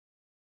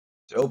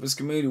Dopest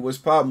Community, what's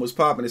poppin'? What's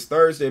poppin'? It's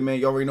Thursday, man.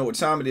 You already know what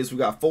time it is. We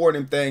got 4 of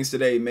them things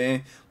today,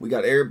 man. We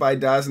got Everybody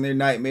Dies in Their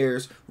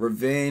Nightmares,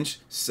 Revenge,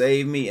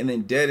 Save Me, and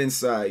then Dead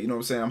Inside. You know what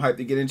I'm saying? I'm hyped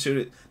to get into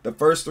it. The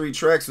first 3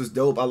 tracks was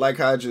dope. I like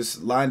how it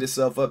just lined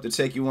itself up to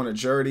take you on a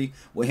journey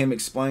with him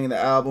explaining the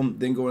album,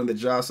 then going to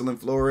Jocelyn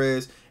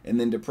Flores, and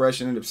then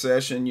Depression and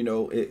Obsession. You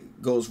know,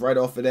 it goes right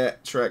off of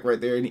that track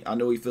right there. And I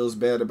know he feels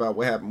bad about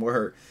what happened with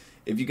her.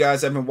 If you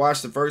guys haven't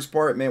watched the first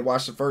part, man,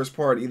 watch the first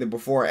part either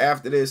before or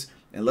after this.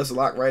 And let's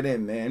lock right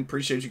in, man.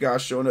 Appreciate you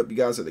guys showing up. You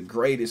guys are the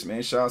greatest,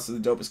 man. Shout out to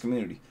the Dopest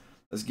Community.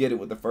 Let's get it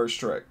with the first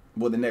track.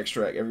 Well, the next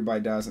track.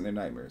 Everybody Dies in Their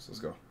Nightmares. Let's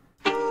go.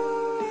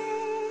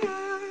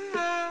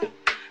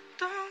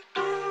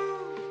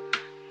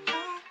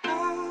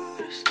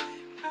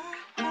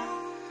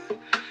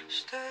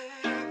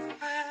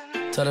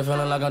 Tell the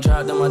feeling like I'm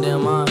trapped in my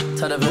damn mind.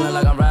 Tell the feeling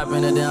like I'm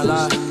rapping a damn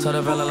lie. Tell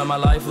the feeling like my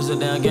life is a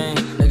damn game.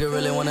 Nigga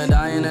really wanna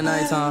die in the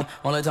nighttime.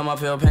 Only time I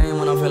feel pain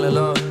when I'm feeling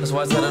love. That's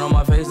why I said it on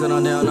my face that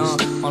I'm down on.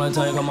 Only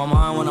time you come my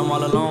mind when I'm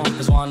all alone.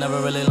 That's why I'm never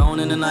really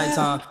alone in the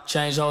nighttime.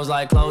 Change hoes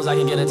like clothes, I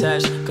can get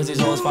attached. Cause these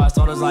hoes 5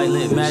 starters like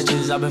lit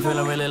matches. I've been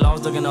feeling really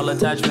lost, looking all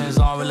attachments.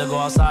 I don't really go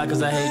outside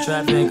cause I hate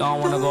traffic. I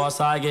don't wanna go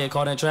outside, get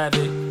caught in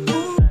traffic.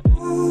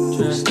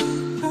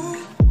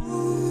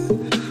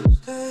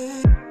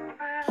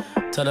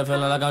 Tell the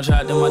feeling like I'm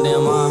trapped in my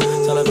damn mind.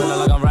 Tell the feeling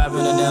like I'm rapping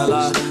a damn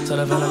lie. Tell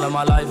the feeling like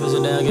my life is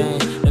a damn game.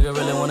 Nigga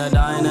really wanna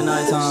die in the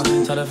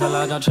nighttime. Tell the feeling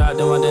like I'm trapped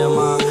in my damn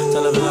mind.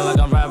 Tell the feeling like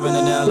I'm rapping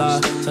a damn lie.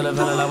 Tell the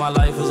feeling like my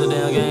life is a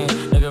damn game.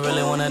 Nigga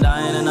really wanna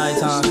die in the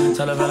nighttime.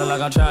 Tell the feeling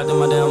like I'm trapped in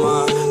my damn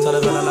mind. Tell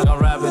the feeling like I'm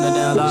rapping a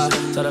damn lie.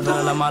 Tell the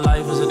feeling like my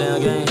life is a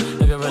damn game.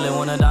 Nigga really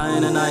wanna die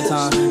in the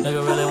nighttime.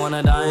 Nigga really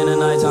wanna die in the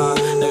nighttime.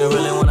 Nigga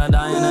really wanna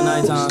die in the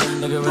nighttime.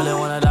 Nigga really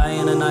wanna die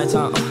in the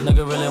nighttime.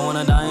 Nigga really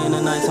wanna die in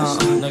the nighttime.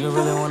 Nigga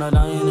really wanna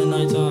die in the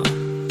nighttime.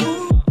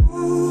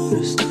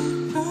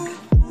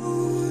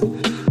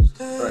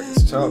 Right,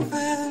 it's tough.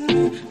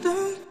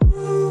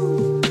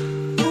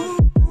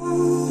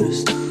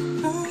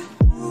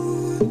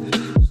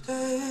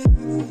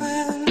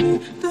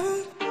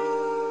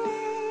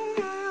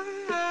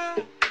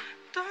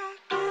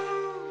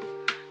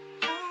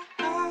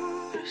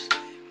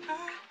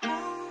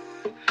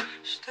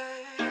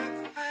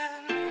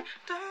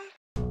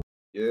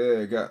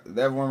 Yeah, got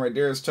that one right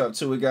there is tough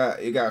too. It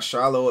got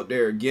Shallow up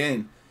there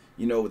again,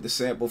 you know, with the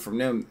sample from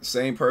them.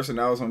 Same person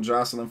that was on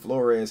Jocelyn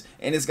Flores,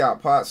 and it's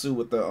got Patsu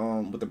with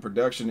the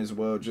production as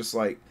well, just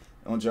like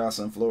on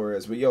Jocelyn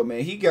Flores. But yo,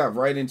 man, he got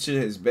right into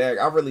his bag.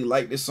 I really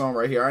like this song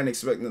right here. I didn't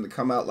expect him to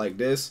come out like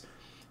this,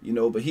 you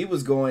know, but he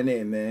was going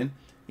in, man.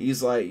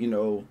 He's like, you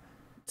know,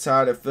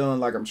 tired of feeling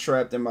like I'm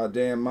trapped in my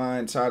damn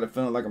mind, tired of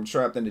feeling like I'm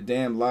trapped in the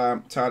damn lie,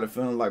 tired of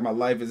feeling like my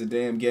life is a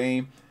damn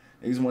game.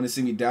 Niggas want to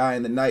see me die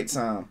in the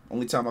nighttime.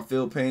 Only time I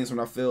feel pain is when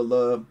I feel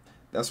love.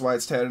 That's why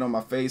it's tatted on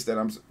my face that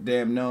I'm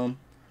damn numb.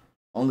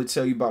 Only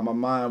tell you about my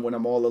mind when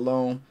I'm all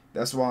alone.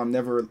 That's why I'm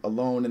never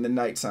alone in the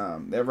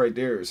nighttime. That right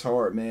there is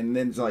hard, man. And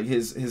then it's like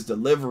his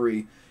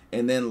delivery,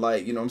 and then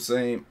like, you know what I'm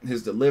saying,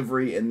 his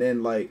delivery, and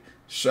then like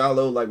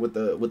Shallow, like with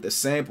the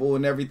sample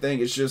and everything.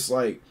 It's just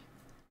like,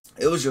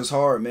 it was just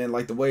hard, man.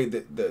 Like the way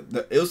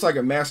that it was like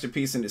a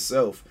masterpiece in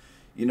itself.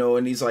 You know,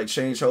 and he's like,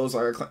 change hoes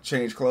like I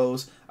change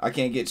clothes. I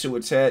can't get too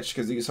attached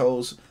because these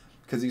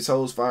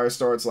hoes fire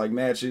starts like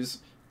matches.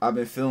 I've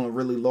been feeling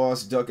really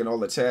lost, ducking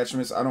all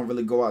attachments. I don't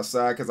really go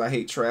outside because I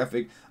hate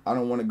traffic. I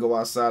don't want to go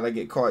outside. I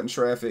get caught in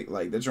traffic.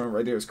 Like, that joint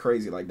right there is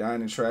crazy. Like,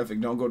 dying in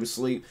traffic. Don't go to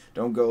sleep.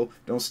 Don't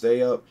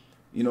stay up.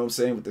 You know what I'm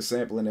saying? With the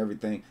sample and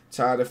everything.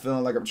 Tired of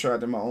feeling like I'm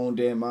trapped in my own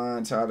damn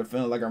mind. Tired of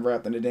feeling like I'm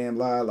wrapped in a damn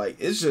lie. Like,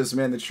 it's just,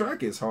 man, the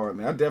track is hard,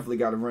 man. I definitely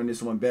got to run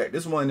this one back.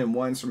 This one of them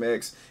ones from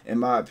X, in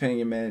my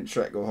opinion, man, the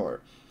track go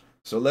hard.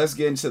 So let's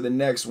get into the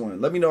next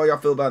one. Let me know how y'all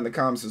feel about it in the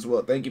comments as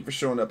well. Thank you for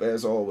showing up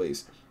as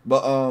always.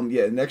 But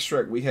yeah, the next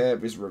track we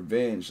have is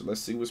Revenge.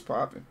 Let's see what's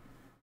popping.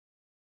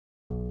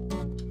 I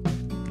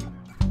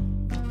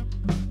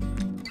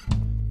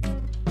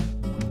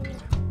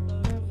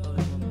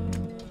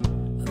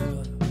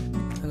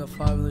think I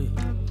finally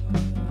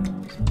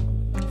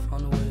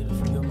found a way to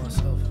forgive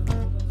myself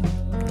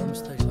for the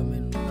mistakes I made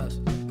in the past.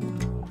 I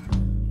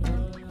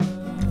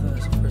think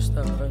that's the first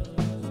step, right?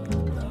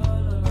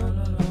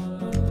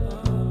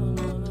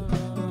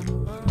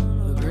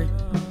 You agree?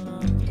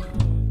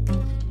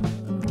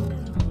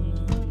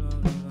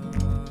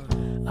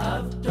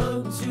 I've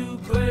dug 2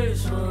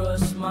 graves for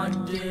us, my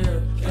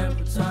dear. Can't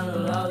pretend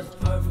that I was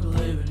perfect,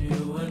 leaving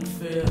you in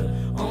fear.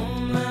 Oh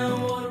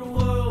man, what a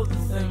world, the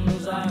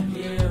things I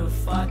hear.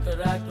 If I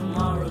could act on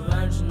my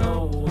revenge,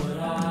 no would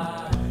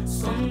I?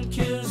 Some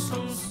kill,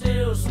 some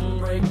steal, some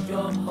break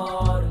your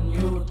heart, and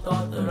you would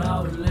thought that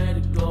I would let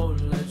it go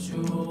and let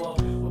you walk.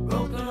 But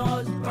broken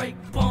hearts break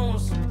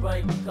bones and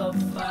break up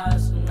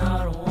fast, and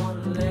I don't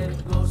wanna let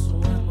it go,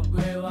 so in my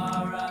grave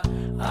I ride.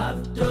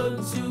 I've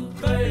dug 2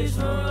 graves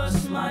for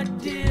us, my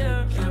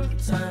dear. Can't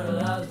pretend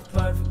that I was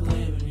perfect,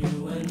 leaving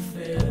you in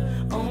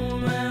fear. Oh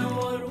man,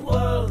 what a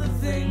world, the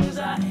things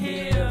I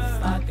hear.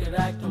 If I could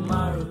act on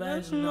my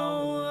revenge,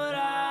 no would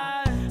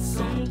I?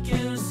 Some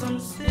kill, some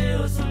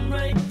steal, some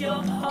break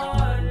your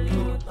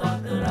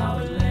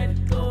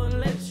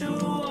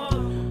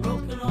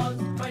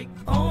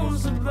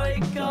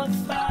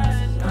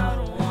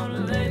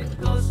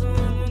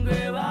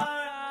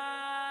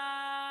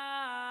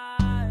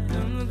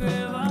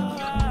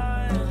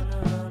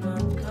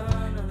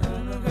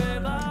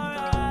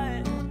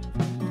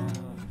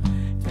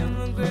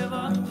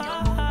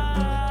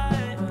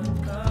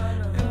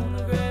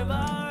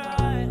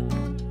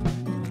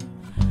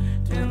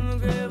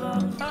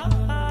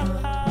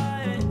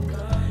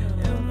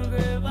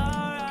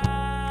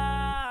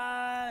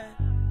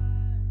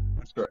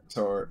It's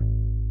hard.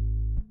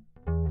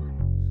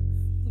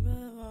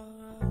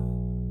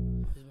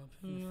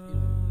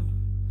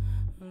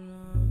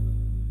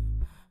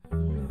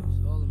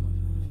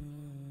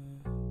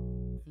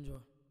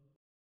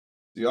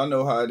 Y'all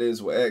know how it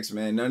is with X,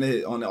 man.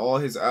 On all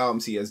his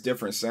albums, he has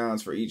different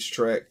sounds for each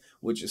track,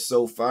 which is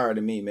so fire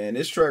to me, man.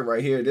 This track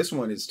right here, this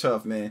one is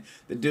tough, man.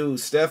 The dude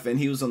Stefan,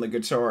 he was on the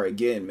guitar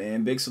again,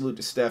 man. Big salute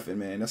to Stefan,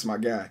 man. That's my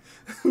guy.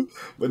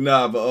 But you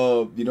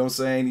know what I'm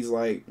saying? He's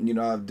like,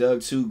 I've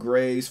dug 2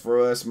 graves for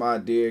us, my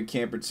dear.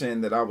 Can't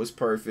pretend that I was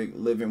perfect,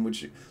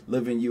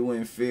 living you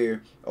in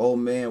fear. Oh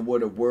man,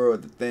 what a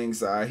world, the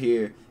things I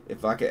hear.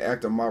 If I could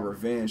act on my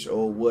revenge,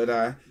 oh would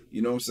I?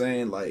 You know what I'm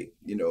saying? Like,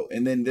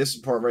 and then this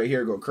part right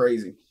here go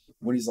crazy.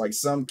 When he's like,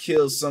 some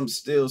kill, some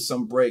steal,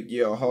 some break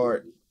your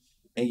heart.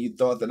 And you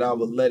thought that I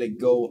would let it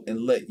go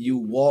and let you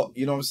walk.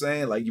 You know what I'm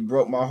saying? Like, you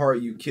broke my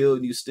heart, you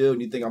killed, you steal,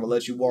 and you think I'm gonna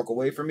let you walk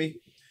away from me?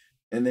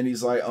 And then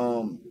he's like,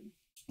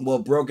 well,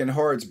 broken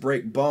hearts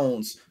break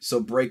bones, so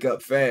break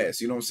up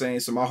fast. You know what I'm saying?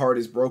 So my heart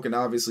is broken,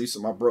 obviously.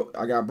 So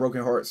I got a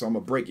broken heart, so I'm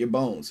gonna break your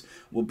bones.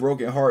 Well,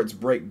 broken hearts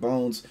break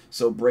bones,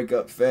 so break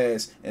up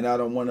fast. And I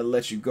don't want to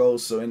let you go,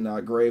 so in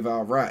the grave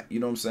I'll rot. You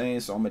know what I'm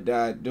saying? So I'm gonna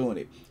die doing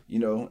it.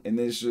 And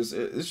it's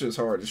just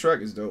hard. The track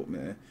is dope,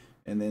 man.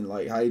 And then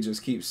like how he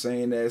just keeps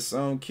saying that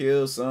some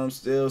kill, some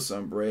steal,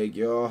 some break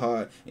your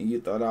heart, and you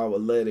thought I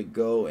would let it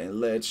go and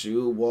let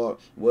you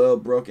walk. Well,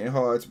 broken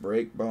hearts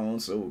break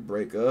bones, so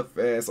break up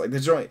fast. Like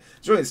the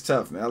joint's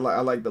tough, man. I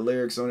like the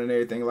lyrics on it and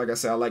everything. Like I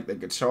said, I like the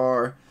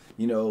guitar.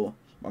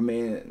 My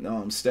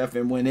man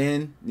Stefan went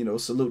in.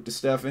 Salute to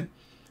Stefan.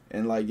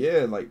 And like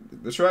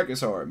the track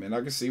is hard, man.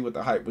 I can see what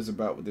the hype was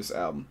about with this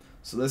album.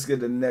 So let's get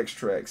to the next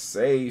track,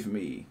 Save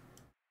Me.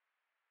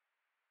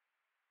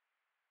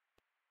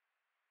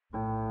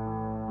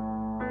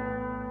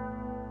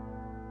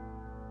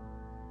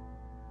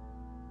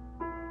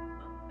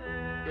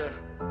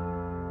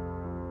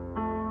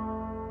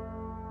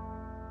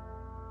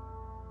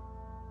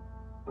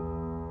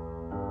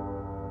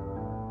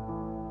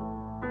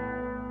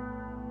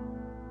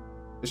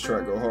 This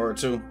track go hard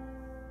too.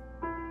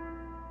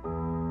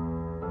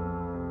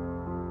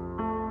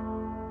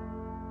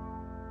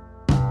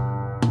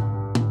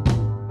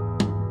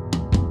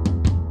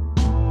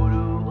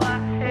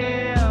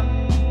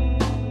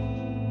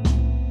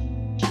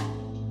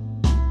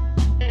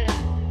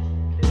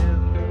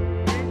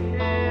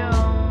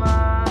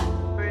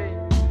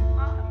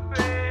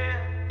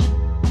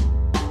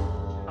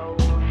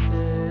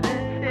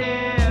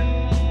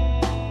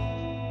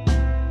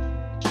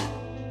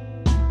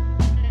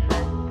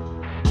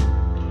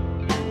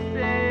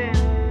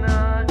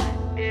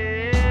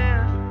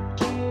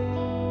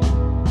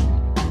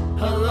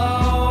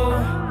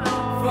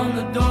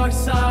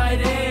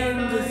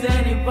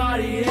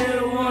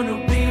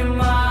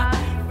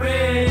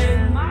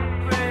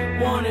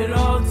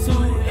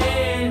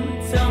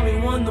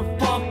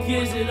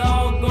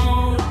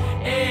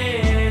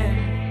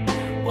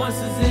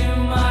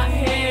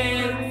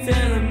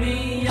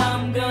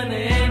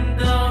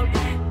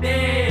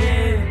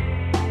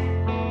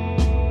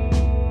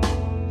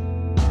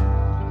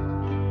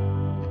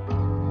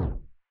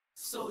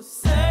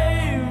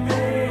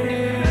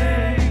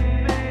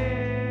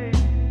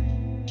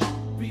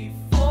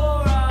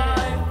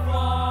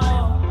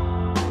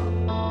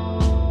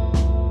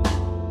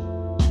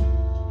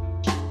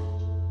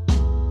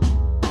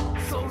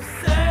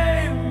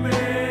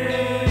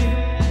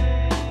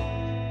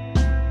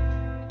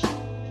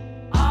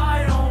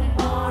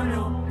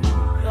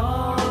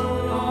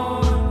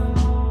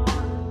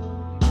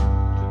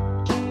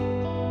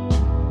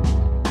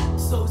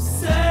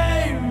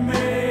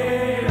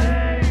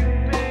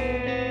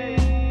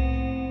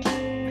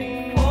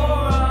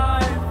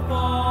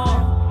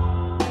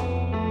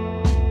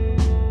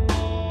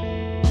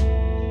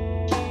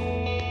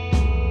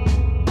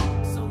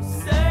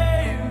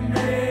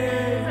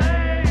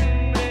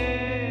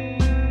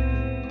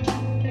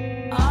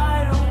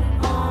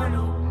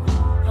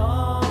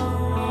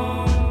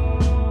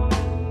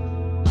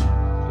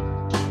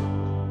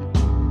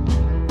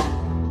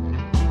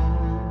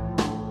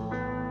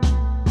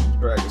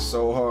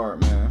 So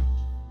hard, man.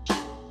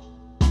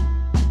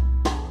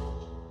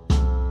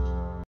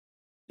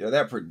 Yo,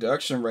 that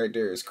production right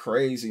there is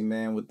crazy,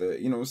 man. With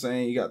the, you know what I'm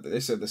saying?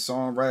 They said the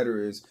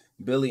songwriter is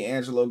Billy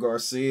Angelo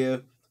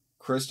Garcia,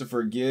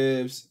 Christopher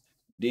Gibbs,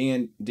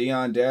 Dion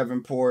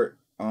Davenport,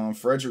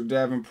 Frederick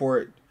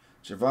Davenport,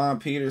 Javon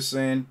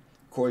Peterson,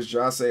 of course,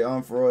 Jahseh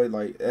Onfroy,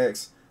 like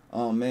X,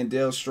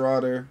 Mandel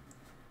Strader,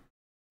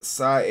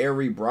 Cy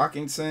Airy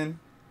Brockington.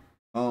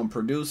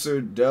 Producer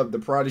Dub the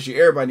Prodigy.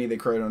 Everybody need their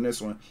credit on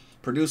this one.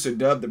 Producer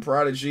Dub the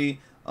Prodigy.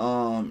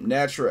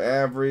 Natural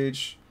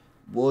Average.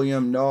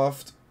 William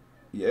Noft.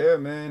 Yeah,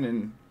 man.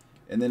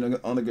 And then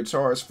on the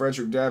guitars,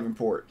 Frederick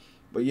Davenport.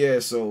 But yeah,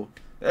 so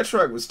that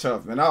track was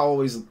tough, man. I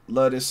always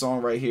love this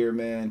song right here,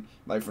 man.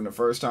 Like from the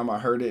first time I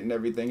heard it and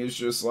everything, it's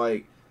just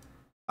like,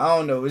 I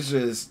don't know, it's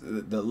just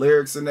the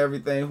lyrics and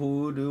everything.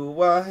 Who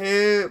do I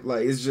have?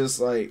 Like, it's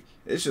just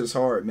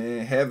hard,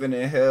 man. Heaven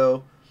and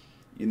hell,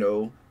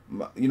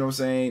 You know what I'm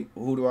saying?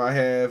 Who do I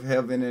have?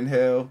 Heaven and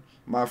hell.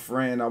 My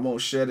friend, I won't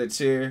shed a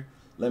tear.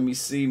 Let me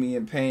see me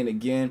in pain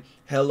again.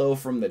 Hello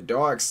from the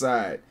dark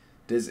side.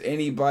 Does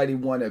anybody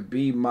want to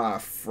be my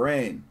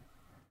friend?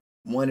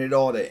 Want it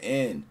all to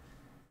end.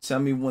 Tell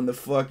me when the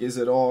fuck is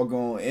it all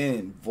gonna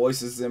end?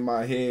 Voices in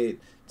my head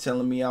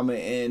telling me I'm gonna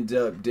end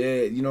up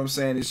dead. You know what I'm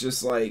saying? It's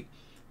just like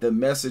the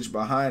message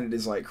behind it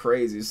is like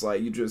crazy. It's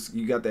like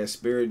you got that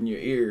spirit in your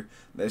ear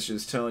that's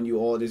just telling you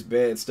all this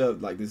bad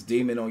stuff, like this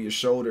demon on your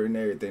shoulder and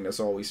everything that's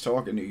always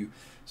talking to you.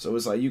 So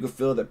it's like you can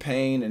feel the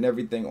pain and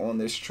everything on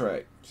this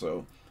track.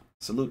 So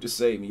salute to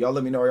Save Me. Y'all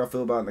let me know how y'all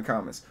feel about it in the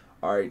comments.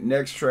 All right,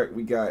 next track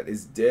we got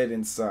is Dead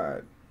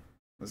Inside.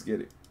 Let's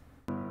get it.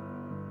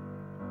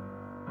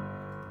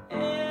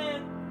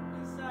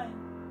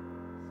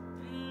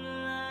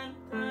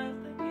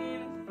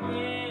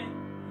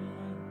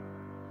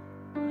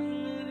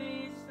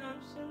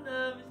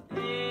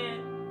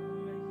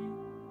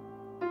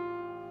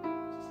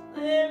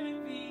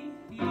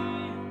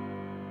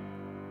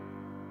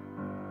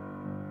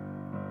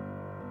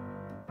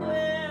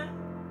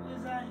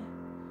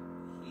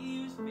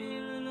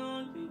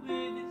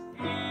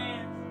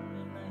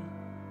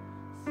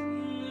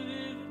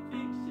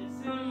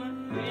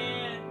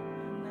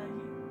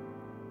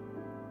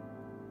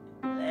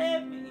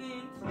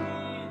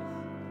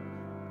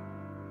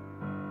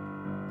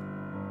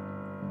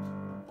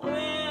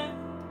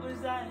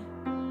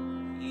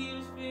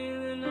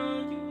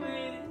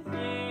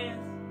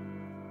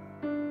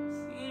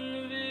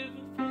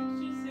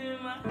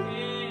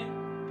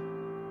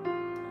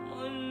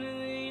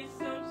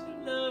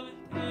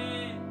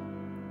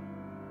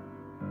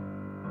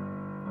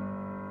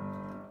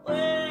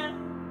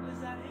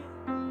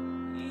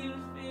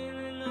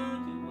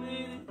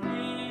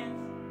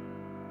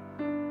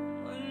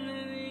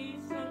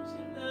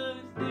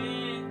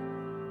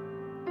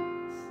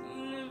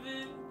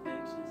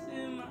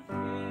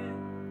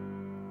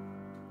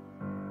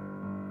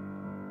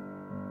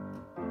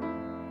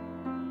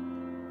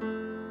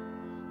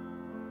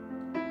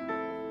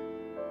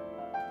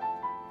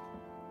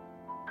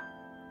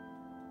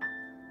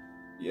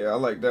 Yeah, I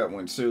like that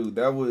one too.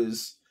 That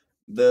was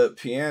the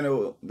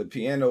piano. The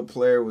piano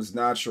player was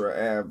not your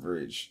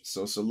average.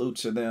 So salute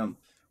to them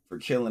for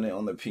killing it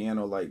on the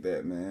piano like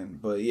that, man.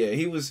 But yeah,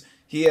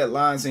 he had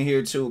lines in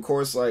here too. Of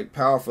course, like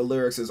powerful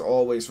lyrics is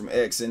always from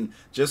X, and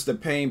just the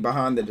pain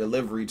behind the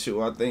delivery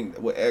too. I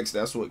think with X,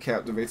 that's what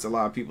captivates a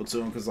lot of people to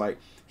him, because like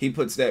he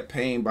puts that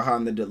pain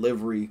behind the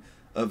delivery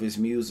of his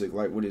music,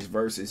 like with his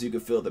verses. You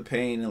can feel the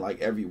pain in like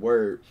every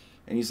word.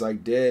 And he's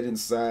like dead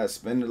inside,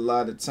 spending a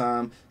lot of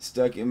time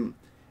stuck in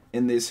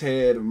this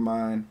head of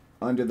mine,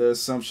 under the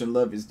assumption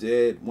love is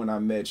dead when I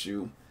met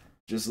you.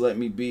 Just let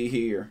me be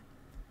here.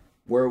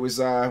 Where was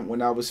I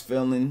when I was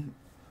feeling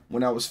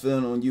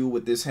on you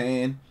with this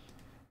hand,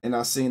 and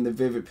I seen the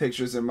vivid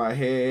pictures in my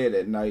head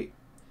at night.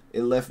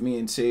 It left me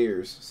in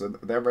tears. So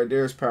that right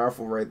there is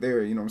powerful right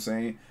there, you know what I'm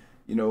saying?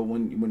 You know,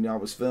 when I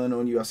was feeling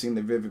on you, I seen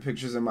the vivid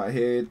pictures in my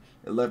head.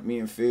 It left me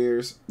in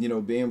fears, you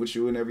know, being with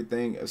you and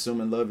everything,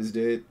 assuming love is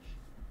dead.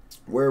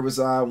 Where was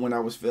I when I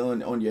was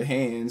feeling on your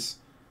hands?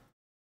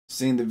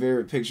 Seeing the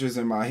vivid pictures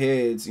in my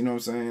heads, you know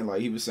what I'm saying?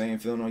 Like he was saying,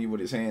 feeling on you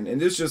with his hand.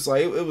 And it's just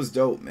like, it was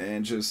dope,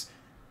 man. Just,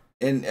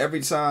 and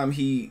every time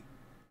he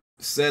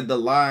said the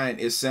line,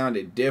 it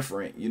sounded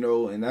different, you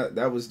know, and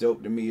that was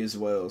dope to me as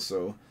well.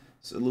 So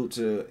salute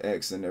to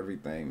X and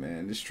everything,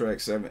 man.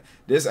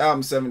 This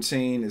album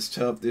 17 is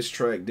tough. This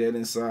track Dead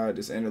Inside,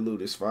 this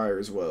interlude is fire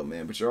as well,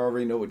 man. But you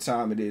already know what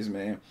time it is,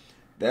 man.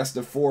 That's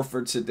the 4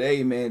 for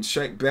today, man.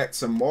 Check back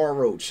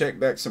tomorrow,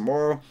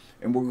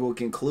 and we're going to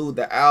conclude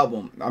the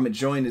album. I'm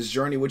enjoying this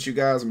journey with you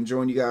guys. I'm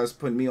enjoying you guys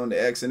putting me on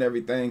the X and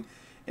everything.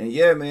 And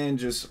yeah, man,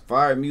 just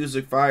fire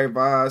music, fire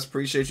vibes.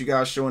 Appreciate you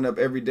guys showing up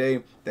every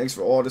day. Thanks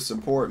for all the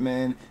support,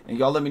 man. And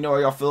y'all let me know how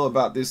y'all feel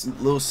about this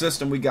little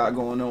system we got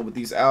going on with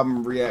these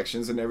album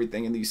reactions and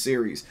everything in these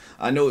series.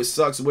 I know it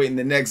sucks waiting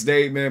the next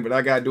day, man, but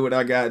I got to do what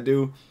I got to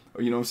do.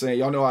 You know what I'm saying?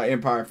 Y'all know how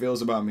Empire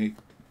feels about me.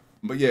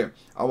 But yeah,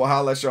 I will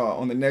holler at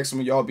y'all on the next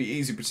one. Y'all be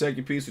easy. Protect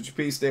your peace with your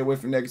peace. Stay away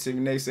from negativity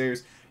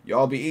naysayers.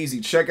 Y'all be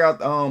easy. Check out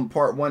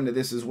part 1 to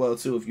this as well,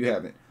 too, if you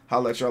haven't.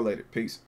 Holler at y'all later. Peace.